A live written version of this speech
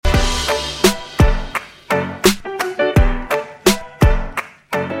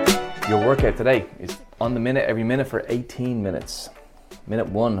workout today is on the minute, every minute for 18 minutes. Minute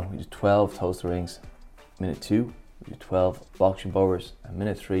 1, we do 12 toes to rings. Minute 2, we do 12 box jump overs. And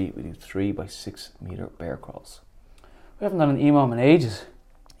minute 3, we do 3 by 6 meter bear crawls. We haven't done an EMOM in ages.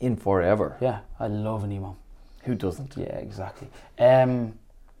 In forever. Yeah, I love an EMOM. Who doesn't? Yeah, exactly. I'm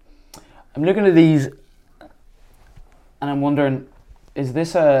looking at these and I'm wondering, is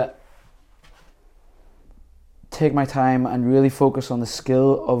this a take my time and really focus on the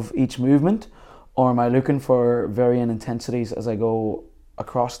skill of each movement, or am I looking for varying intensities as I go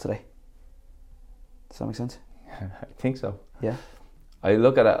across today? Does that make sense? I think so. Yeah. I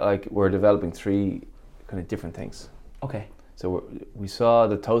look at it like we're developing 3 kind of different things. Okay. So we saw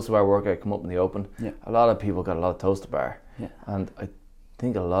the toaster bar workout come up in the open. Yeah. A lot of people got a lot of toaster bar. Yeah. And I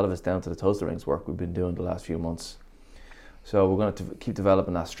think a lot of it's down to the toaster rings work we've been doing the last few months. So we're going to keep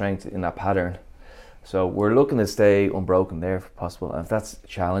developing that strength in that pattern. So we're looking to stay unbroken there if possible. And if that's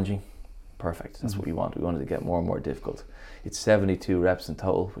challenging, perfect. That's what we want. We want it to get more and more difficult. It's 72 reps in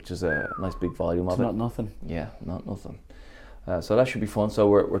total, which is a nice big volume of it. It's not nothing. Yeah, not nothing. So that should be fun. So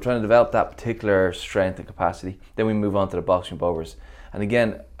we're trying to develop that particular strength and capacity. Then we move on to the box jump overs. And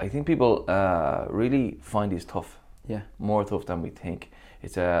again, I think people really find these tough. Yeah. More tough than we think.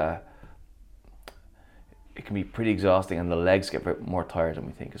 It can be pretty exhausting, and the legs get more tired than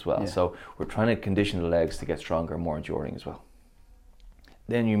we think as well. Yeah. So we're trying to condition the legs to get stronger and more enduring as well.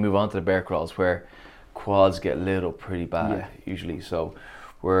 Then you move on to the bear crawls, where quads get lit up pretty bad usually. So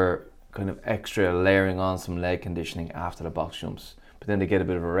we're kind of extra layering on some leg conditioning after the box jumps, but then they get a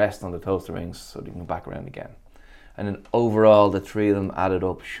bit of a rest on the toaster rings so they can go back around again. And then overall, the 3 of them added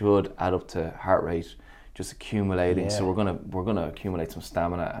up should add up to heart rate just accumulating. So we're gonna accumulate some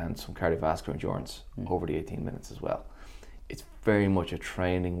stamina and some cardiovascular endurance over the 18 minutes as well. It's very much a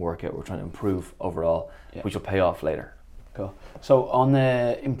training workout. We're trying to improve overall, which will pay off later. Cool. So on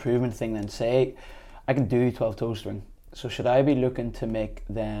the improvement thing then, say I can do 12 toes to ring. So should I be looking to make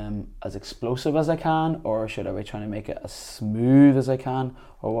them as explosive as I can, or should I be trying to make it as smooth as I can,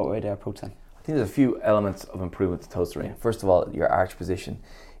 or what way do I approach them? I think there's a few elements of improvement to toes to ring. First of all, your arch position.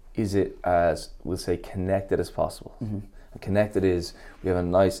 Is it as, we'll say, connected as possible? Mm-hmm. And connected is, we have a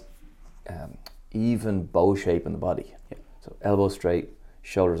nice even bow shape in the body. Yeah. So elbows straight,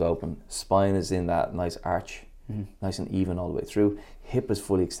 shoulders open, spine is in that nice arch, nice and even all the way through. Hip is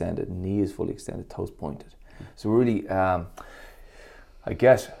fully extended, knee is fully extended, toes pointed. So really, I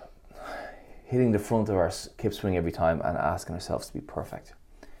guess, hitting the front of our hip swing every time and asking ourselves to be perfect.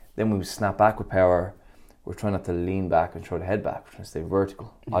 Then when we snap back with power, we're trying not to lean back and throw the head back. We're trying to stay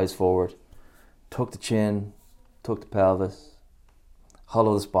vertical, eyes forward, tuck the chin, tuck the pelvis,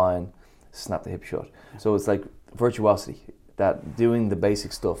 hollow the spine, snap the hip shut. So it's like virtuosity, that doing the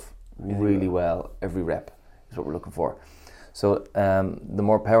basic stuff really well every rep is what we're looking for. So the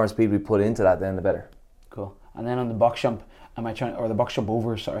more power and speed we put into that, then the better. Cool. And then on the box jump, the box jump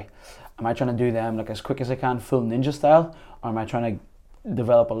overs, am I trying to do them like as quick as I can, full ninja style, or am I trying to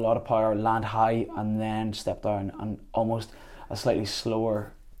develop a lot of power, land high, and then step down and almost a slightly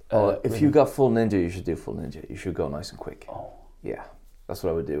slower if you got full ninja, you should do full ninja. You should go nice and quick. Oh. Yeah, that's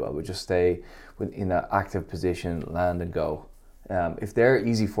what I would do. I would just stay in that active position, land and go. If they're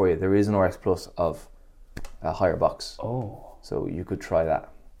easy for you, there is an RX Plus of a higher box. Oh. So you could try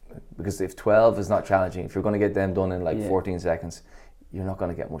that. Because if 12 is not challenging, if you're going to get them done in 14 seconds, you're not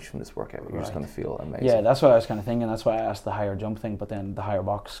going to get much from this workout. You're just going to feel amazing. Yeah, that's what I was kind of thinking. That's why I asked the higher jump thing, but then the higher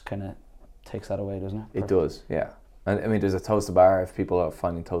box kind of takes that away, doesn't it? It does, yeah. And I mean, there's a toaster bar if people are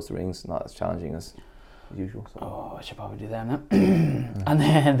finding toaster rings not as challenging as usual. So. Oh, I should probably do them then. And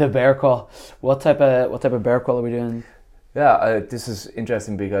then the bear crawl. What type of bear crawl are we doing? Yeah, this is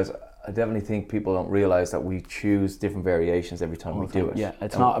interesting because I definitely think people don't realise that we choose different variations every time we do it. Yeah,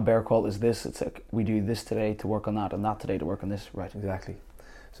 it's not a bear crawl is this, it's like we do this today to work on that and that today to work on this. Right. Exactly.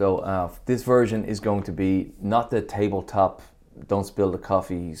 So this version is going to be not the tabletop, don't spill the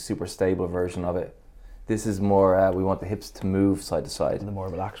coffee, super stable version of it. This is more, we want the hips to move side to side. The more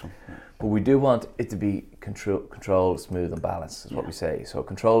relaxed one. Yeah. But we do want it to be controlled, smooth and balanced is what we say. So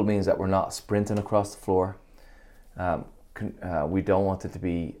controlled means that we're not sprinting across the floor. We don't want it to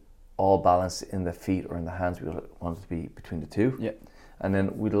be all balanced in the feet or in the hands. We want it to be between the two. Yeah. And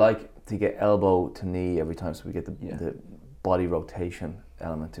then we'd like to get elbow to knee every time so we get the body rotation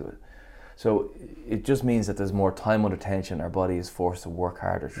element to it. So it just means that there's more time under tension. Our body is forced to work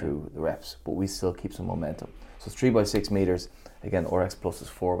harder through the reps, but we still keep some momentum. So it's 3 by 6 meters. Again, RX Plus is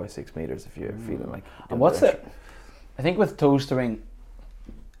 4 by 6 meters if you're feeling like. And what's it? I think with toes to ring,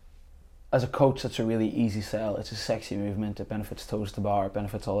 as a coach, that's a really easy sell. It's a sexy movement. It benefits toes to bar. It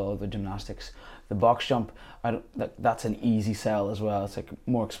benefits all other gymnastics. The box jump, that's an easy sell as well. It's like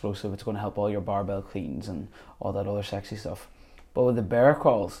more explosive. It's going to help all your barbell cleans and all that other sexy stuff. But with the bear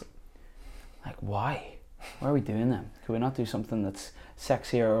crawls, like why? Why are we doing them? Could we not do something that's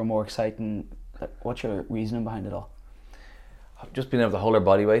sexier or more exciting? Like, what's your reasoning behind it all? Just being able to hold our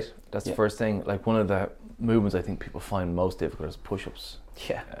body weight. That's the first thing. Like one of the movements I think people find most difficult is push-ups.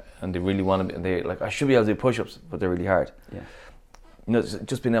 Yeah. And they really want to be, they're like, I should be able to do push-ups, but they're really hard. Yeah. You know,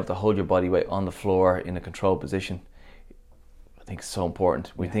 just being able to hold your body weight on the floor in a controlled position, I think is so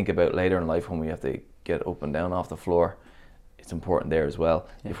important. We think about later in life when we have to get up and down off the floor, it's important there as well.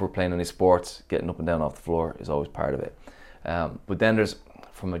 Yeah. If we're playing any sports, getting up and down off the floor is always part of it. But then there's,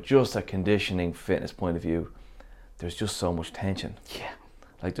 from just a conditioning fitness point of view, there's just so much tension. Yeah.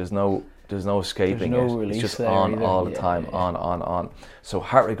 Like there's no escaping there's no it. It's just there on either. all the time, on. So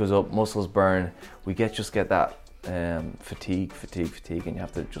heart rate goes up, muscles burn. We just get that fatigue, and you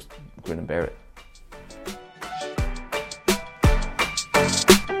have to just grin and bear it.